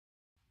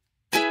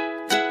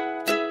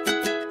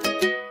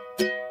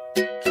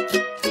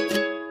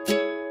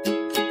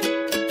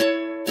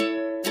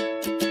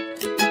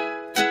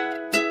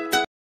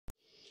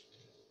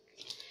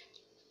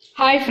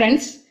Hi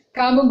friends,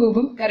 Kambum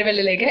Goopum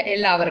Karivelilekku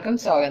എല്ലാവർക്കും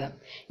സ്വാഗതം.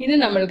 ഇന്ന്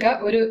നമ്മൾക്ക്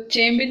ഒരു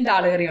ചേമ്പിൻ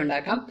താള് കറി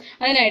ഉണ്ടാക്കാം.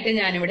 അതിനായിട്ട്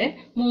ഞാൻ ഇവിടെ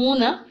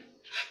 3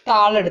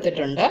 താൾ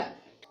എടുത്തിട്ടുണ്ട്.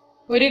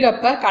 1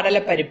 കപ്പ്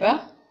കടലപ്പരിപ്പ്,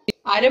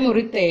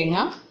 അരമുറി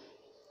തേങ്ങ,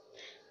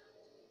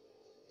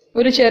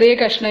 ഒരു ചെറിയ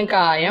കഷ്ണം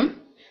കായം,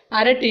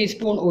 1/2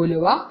 ടീസ്പൂൺ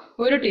ഉലുവ,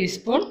 1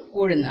 ടീസ്പൂൺ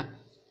ഉഴുന്ന്,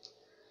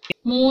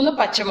 3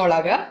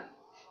 പച്ചമുളക്,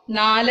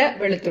 4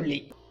 വെളുത്തുള്ളി.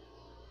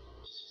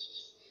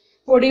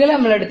 പൊടികൾ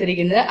നമ്മൾ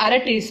എടുത്തിരിക്കുന്നത്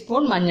 1/2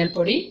 ടീസ്പൂൺ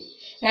മഞ്ഞൾപ്പൊടി,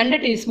 2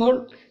 teaspoon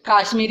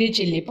Kashmiri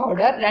chilli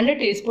powder, 2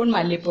 teaspoon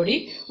മല്ലിപ്പൊടി,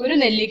 1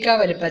 നെല്ലിക്ക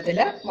വലുപ്പത്തിൽ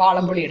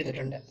വാളംപുളി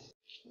എടുത്തിട്ടുണ്ട്.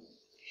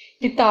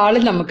 ഈ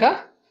താള് നമുക്ക്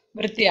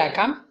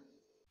വൃത്തിയാക്കാം.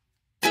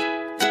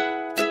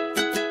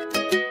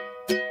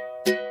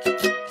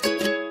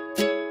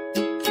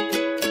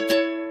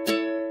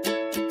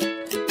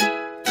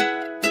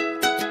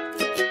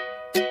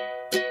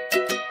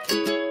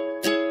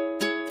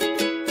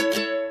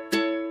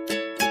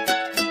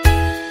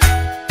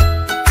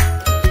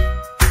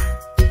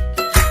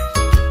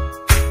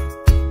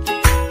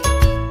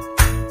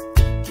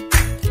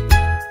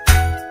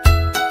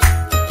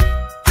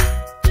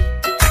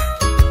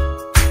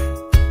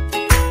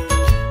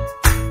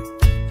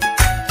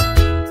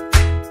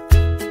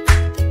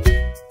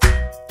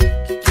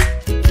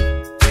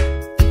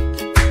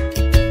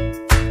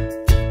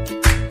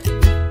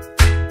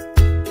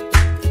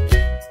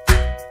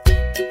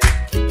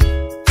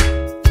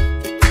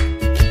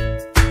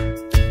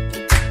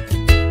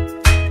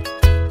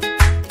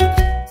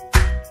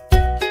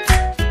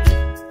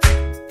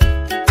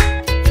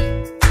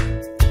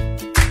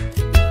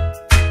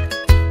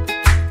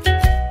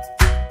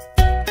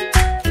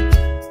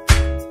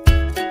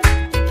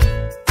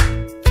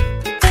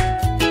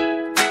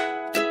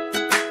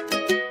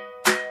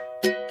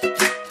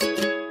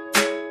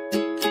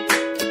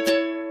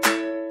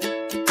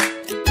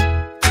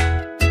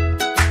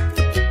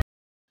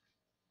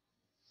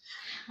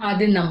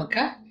 ആദ്യം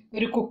നമുക്ക്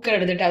ഒരു കുക്കർ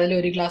എടുത്തിട്ട് അതിൽ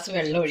 1 ഗ്ലാസ്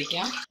വെള്ളം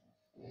ഒഴിക്കാം.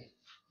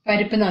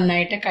 പരിപ്പ്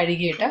നന്നായിട്ട്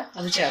കഴുകിയിട്ട്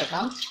അത്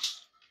ചേർക്കാം.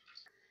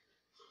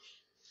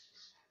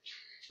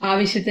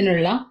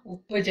 ആവശ്യത്തിനുള്ള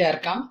ഉപ്പ്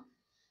ചേർക്കാം.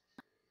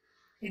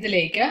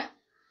 ഇതിലേക്ക്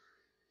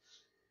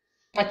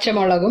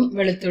പച്ചമുളകും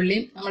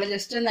വെളുത്തുള്ളിയും നമ്മൾ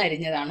ജസ്റ്റ് ഒന്ന്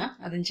അരിഞ്ഞതാണ്,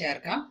 അതും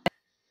ചേർക്കാം.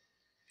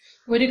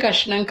 1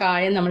 കഷ്ണം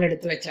കായം നമ്മൾ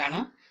എടുത്തു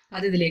വെച്ചാണ്,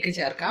 അത് ഇതിലേക്ക്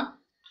ചേർക്കാം.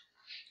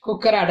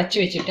 കുക്കർ അടച്ചു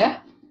വെച്ചിട്ട്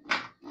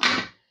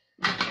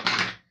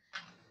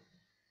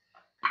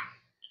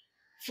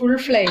ഫുൾ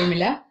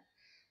ഫ്ലെയിമിൽ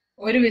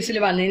 1 വിസിൽ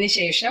വന്നതിന്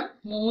ശേഷം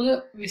 3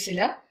 വിസിൽ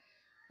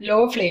ലോ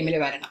ഫ്ലെയിമിൽ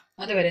വരണം.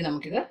 അതുവരെ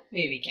നമുക്കിത്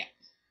വേവിക്കാം.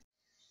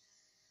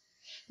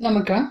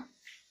 നമുക്ക്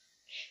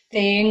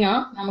തേങ്ങ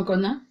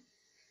നമുക്കൊന്ന്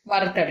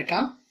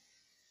വറുത്തെടുക്കാം.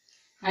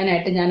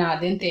 അതിനായിട്ട് ഞാൻ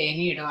ആദ്യം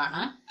തേങ്ങ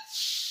ഇടുവാണ്.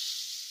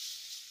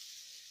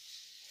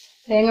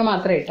 തേങ്ങ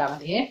മാത്രം ഇട്ടാൽ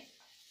മതിയേ.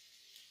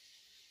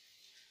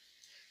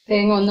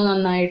 തേങ്ങ ഒന്ന്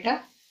നന്നായിട്ട്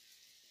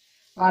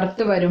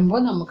വറുത്ത്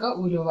വരുമ്പോൾ നമുക്ക്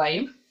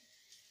ഉലുവയും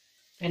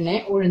പിന്നെ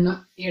ഉഴുന്നും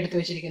എടുത്തു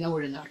വെച്ചിരിക്കുന്ന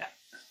ഉഴുന്നും ഇടാം.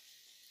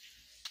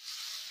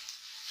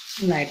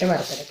 നന്നായിട്ട്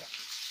വറുത്തെടുക്കാം.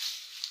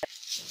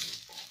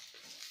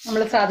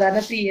 നമ്മൾ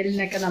സാധാരണ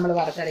തീയലിനൊക്കെ നമ്മൾ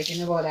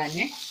വറുത്തരയ്ക്കുന്ന പോലെ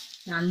തന്നെ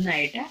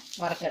നന്നായിട്ട്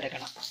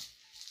വറുത്തെടുക്കണം.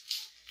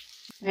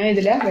 ഞാൻ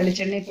ഇതിൽ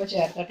വെളിച്ചെണ്ണ ഇപ്പോൾ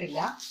ചേർത്തിട്ടില്ല.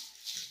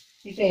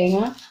 ഈ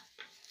തേങ്ങ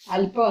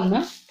അല്പം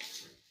ഒന്ന്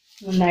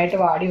നന്നായിട്ട്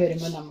വാടി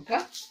വരുമ്പോൾ നമുക്ക്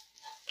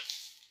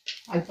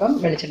അല്പം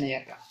വെളിച്ചെണ്ണ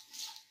ചേർക്കാം.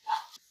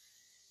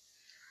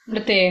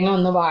 നമ്മുടെ തേങ്ങ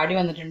ഒന്ന് വാടി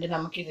വന്നിട്ടുണ്ട്.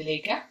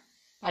 നമുക്കിതിലേക്ക്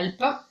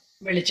അല്പം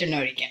വെളിച്ചെണ്ണ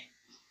ഒഴിക്കാം.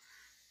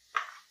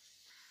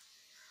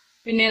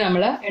 പിന്നെ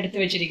നമ്മൾ എടുത്തു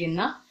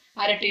വെച്ചിരിക്കുന്ന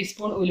 1/2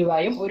 ടീസ്പൂൺ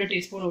ഉലുവായും 1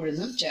 ടീസ്പൂൺ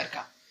ഉഴുന്നും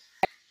ചേർക്കാം.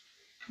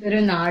 ഇതൊരു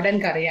നാടൻ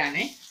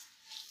കറിയാണ്,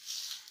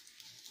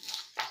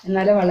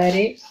 എന്നാൽ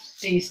വളരെ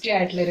ടേസ്റ്റി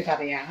ആയിട്ടുള്ളൊരു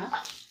കറിയാണ്.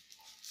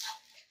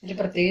 ഇതിൽ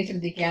പ്രത്യേകം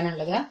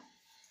ശ്രദ്ധിക്കാനുള്ളത്,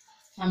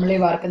 നമ്മൾ ഈ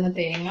വറുക്കുന്ന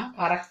തേങ്ങ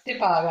കറക്റ്റ്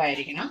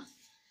പാകമായിരിക്കണം.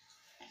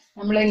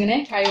 നമ്മളിങ്ങനെ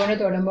കൈകൊണ്ട്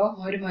തൊടുമ്പോൾ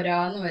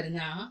മൊരാന്ന്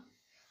വരുന്ന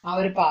ആ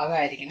ഒരു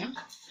പാകമായിരിക്കണം.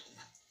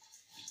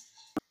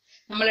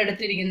 നമ്മൾ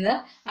എടുത്തിരിക്കുന്നത്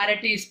 1/2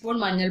 ടീസ്പൂൺ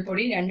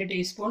മഞ്ഞൾപ്പൊടി, 2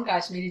 teaspoon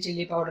Kashmiri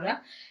chilli powder,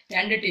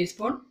 2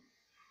 teaspoon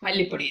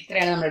മല്ലിപ്പൊടി,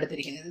 ഇത്രയാണ് നമ്മൾ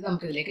എടുത്തിരിക്കുന്നത്.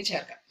 നമുക്കിതിലേക്ക്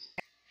ചേർക്കാം.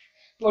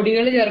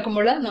 പൊടികൾ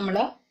ചേർക്കുമ്പോൾ നമ്മൾ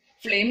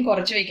ഫ്ലെയിം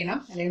കുറച്ച് വയ്ക്കണം,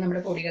 അല്ലെങ്കിൽ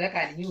നമ്മുടെ പൊടികളെ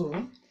കരിഞ്ഞു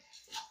പോകും.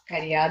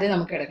 കരിയാതെ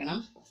നമുക്ക് എടുക്കണം.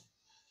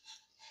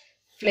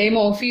 ഫ്ലെയിം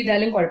ഓഫ്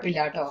ചെയ്താലും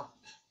കുഴപ്പമില്ല കേട്ടോ,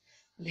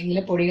 അല്ലെങ്കിൽ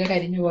പൊടികൾ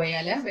കരിഞ്ഞു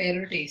പോയാൽ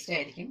വേറൊരു ടേസ്റ്റ്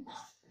ആയിരിക്കും.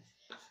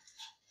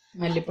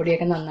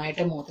 മല്ലിപ്പൊടിയൊക്കെ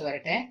നന്നായിട്ട് മൂത്ത്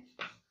വരട്ടെ.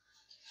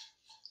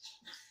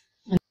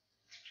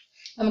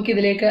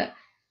 നമുക്കിതിലേക്ക്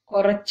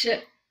കുറച്ച്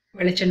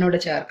വെളിച്ചെണ്ണയോട്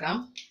ചേർക്കാം.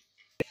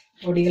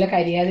 പൊടികൾ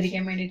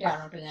കരിയാതിരിക്കാൻ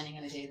വേണ്ടിയിട്ടാണ് കേട്ടോ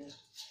ഞാനിങ്ങനെ ചെയ്തത്.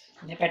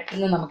 പിന്നെ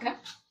പെട്ടെന്ന് നമുക്ക്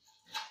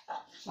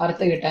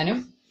വറുത്ത് കിട്ടാനും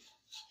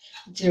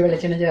ഇച്ചിരി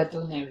വെളിച്ചെണ്ണ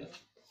ചേർത്തുന്നേ ഉള്ളൂ.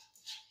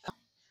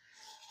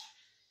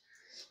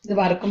 ഇത്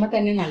വറുക്കുമ്പോൾ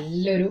തന്നെ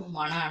നല്ലൊരു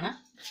മണമാണ്.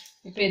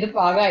 ഇപ്പം ഇത്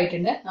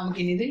പാകമായിട്ടുണ്ട്.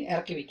 നമുക്കിനി ഇത്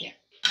ഇറക്കി വയ്ക്കാം.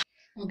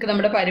 നമുക്ക്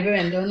നമ്മുടെ പരിപ്പ്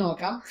വെന്തോന്ന്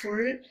നോക്കാം.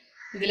 ഫുൾ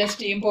ഇതിലെ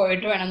സ്റ്റീം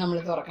പോയിട്ട് വേണം നമ്മൾ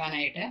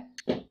തുറക്കാനായിട്ട്.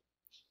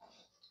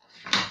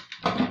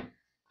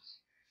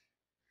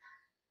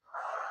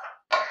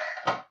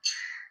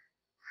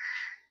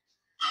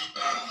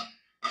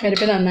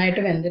 പരിപ്പ്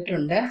നന്നായിട്ട്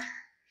വെന്തിട്ടുണ്ട്.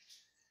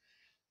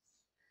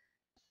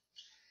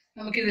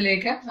 നമുക്ക്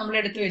ഇതിലേക്ക് നമ്മൾ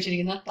എടുത്തു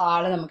വെച്ചിരിക്കുന്ന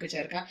താള് നമുക്ക്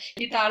ചേർക്കാം.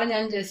 ഈ താള്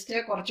ഞാൻ ജസ്റ്റ്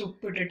കുറച്ച്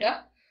ഉപ്പിട്ടിട്ട്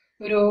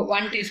ഒരു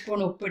 1 ടീസ്പൂൺ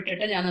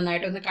ഉപ്പിട്ടിട്ട് ഞാൻ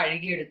നന്നായിട്ടൊന്ന്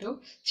കഴുകിയെടുത്തു.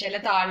 ചില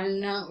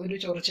താളിന് ഒരു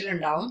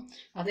ചൊറിച്ചിലുണ്ടാവും,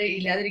 അത്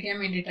ഇല്ലാതിരിക്കാൻ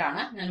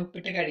വേണ്ടിയിട്ടാണ് ഞാൻ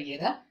ഉപ്പിട്ട്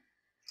കഴുകിയത്.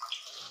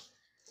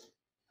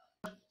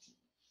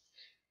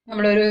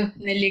 നമ്മളൊരു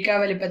നെല്ലിക്ക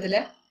വലിപ്പത്തിൽ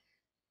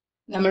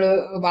നമ്മൾ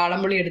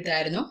വാളംപുളി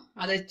എടുത്തായിരുന്നു.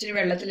 അത് ഇച്ചിരി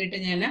വെള്ളത്തിലിട്ട്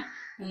ഞാൻ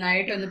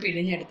നന്നായിട്ടൊന്ന്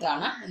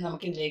പിഴിഞ്ഞെടുത്താണ്.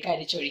 നമുക്കിതിലേക്ക്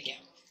അരിച്ചൊഴിക്കാം.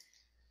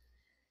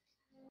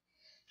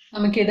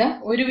 നമുക്കിത്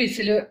ഒരു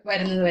വിസിൽ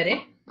വരുന്നത് വരെ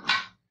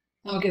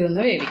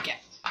നമുക്കിതൊന്ന് വേവിക്കാം.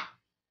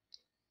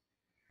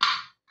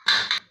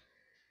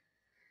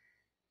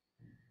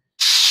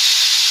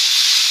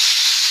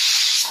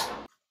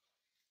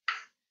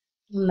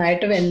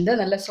 നന്നായിട്ട് വെന്ത്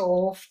നല്ല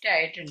സോഫ്റ്റ്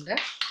ആയിട്ടുണ്ട്.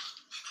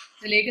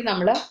 ഇതിലേക്ക്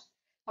നമ്മൾ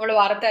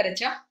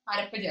വറുത്തരച്ച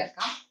അരപ്പ്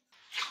ചേർക്കാം.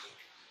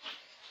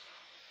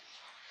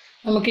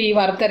 നമുക്ക് ഈ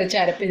വറുത്തരച്ച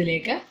അരപ്പ്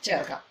ഇതിലേക്ക്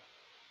ചേർക്കാം.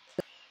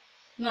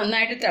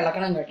 നന്നായിട്ട്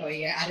തിളക്കണം കേട്ടോ.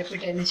 ഈ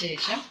അരപ്പിട്ടതിന്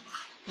ശേഷം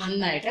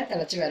നന്നായിട്ട്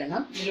തിളച്ച്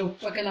വരണം. ഇതിൽ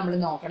ഉപ്പൊക്കെ നമ്മൾ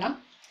നോക്കണം.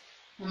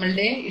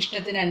 നമ്മളുടെ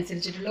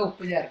ഇഷ്ടത്തിനനുസരിച്ചിട്ടുള്ള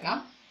ഉപ്പ് ചേർക്കാം.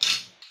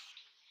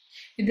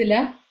 ഇതിൽ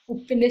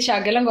ഉപ്പിൻ്റെ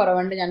ശകലം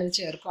കുറവുണ്ട്, ഞാനിത്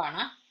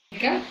ചേർക്കുവാണ്.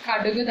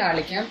 കടുക്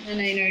താളിക്കാം. ഞാൻ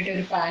അതിനായിട്ട്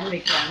ഒരു പാൻ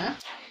വെക്കുകയാണ്.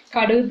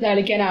 കടുക്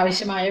താളിക്കാൻ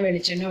ആവശ്യമായ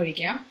വെളിച്ചെണ്ണ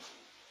ഒഴിക്കാം.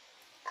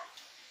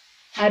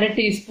 1/2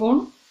 ടീസ്പൂൺ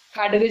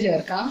കടുക്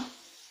ചേർക്കാം.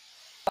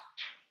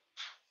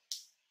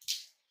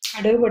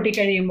 കടുക്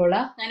പൊട്ടിക്കഴിയുമ്പോൾ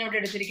ഞാനിവിടെ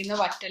എടുത്തിരിക്കുന്ന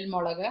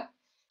വറ്റൽമുളക്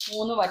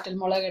 3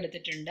 വറ്റൽമുളക്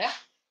എടുത്തിട്ടുണ്ട്,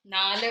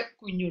 4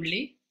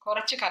 കുഞ്ഞുള്ളി,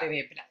 കുറച്ച്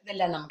കറിവേപ്പില,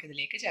 ഇതെല്ലാം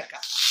നമുക്കിതിലേക്ക്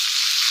ചേർക്കാം.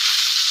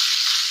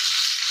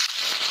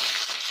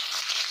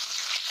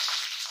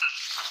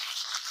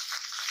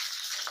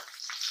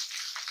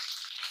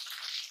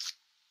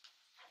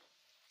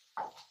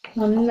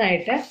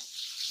 നന്നായിട്ട്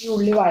ഈ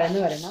ഉള്ളി വഴന്ന്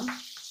വരണം.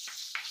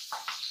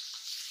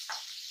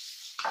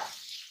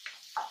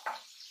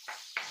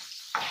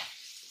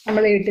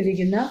 നമ്മൾ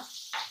ഇട്ടിരിക്കുന്ന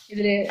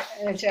ഇതിൽ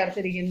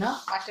ചേർത്തിരിക്കുന്ന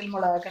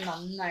വറ്റൽമുളകൊക്കെ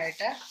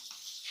നന്നായിട്ട്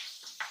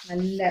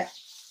നല്ല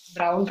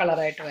ബ്രൗൺ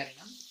കളറായിട്ട്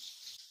വരണം.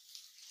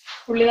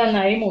 ഉള്ളി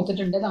നന്നായി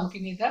മൂത്തിട്ടുണ്ട്.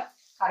 നമുക്കിനി ഇത്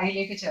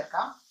കറിയിലേക്ക്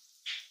ചേർക്കാം.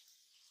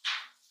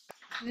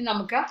 ഇനി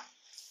നമുക്ക്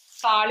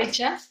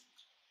താളിച്ച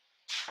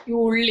ഈ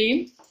ഉള്ളിയും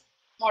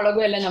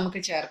മുളകും എല്ലാം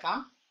നമുക്ക് ചേർക്കാം.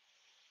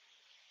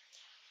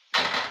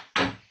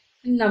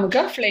 ഇനി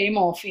നമുക്ക് ഫ്ലെയിം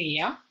ഓഫ്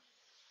ചെയ്യാം.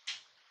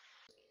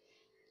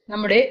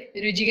 നമ്മുടെ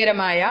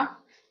രുചികരമായ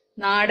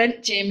നാടൻ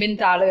ചേമ്പിൻ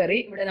താള് കറി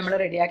ഇവിടെ നമ്മൾ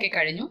റെഡിയാക്കി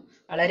കഴിഞ്ഞു.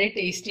 വളരെ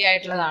ടേസ്റ്റി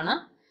ആയിട്ടുള്ളതാണ്.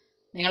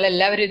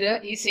 നിങ്ങളെല്ലാവരും ഇത്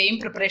ഈ സെയിം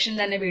പ്രിപ്പറേഷൻ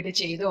തന്നെ വീട്ടിൽ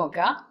ചെയ്തു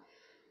നോക്കുക.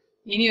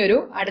 ഇനിയൊരു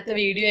അടുത്ത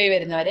വീഡിയോ ആയി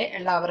വരുന്നവരെ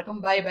എല്ലാവർക്കും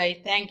bye bye.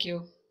 Thank you.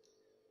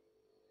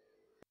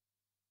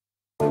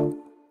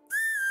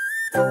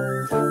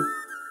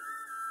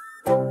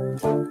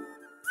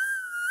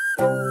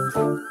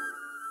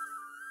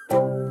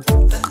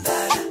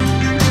 Then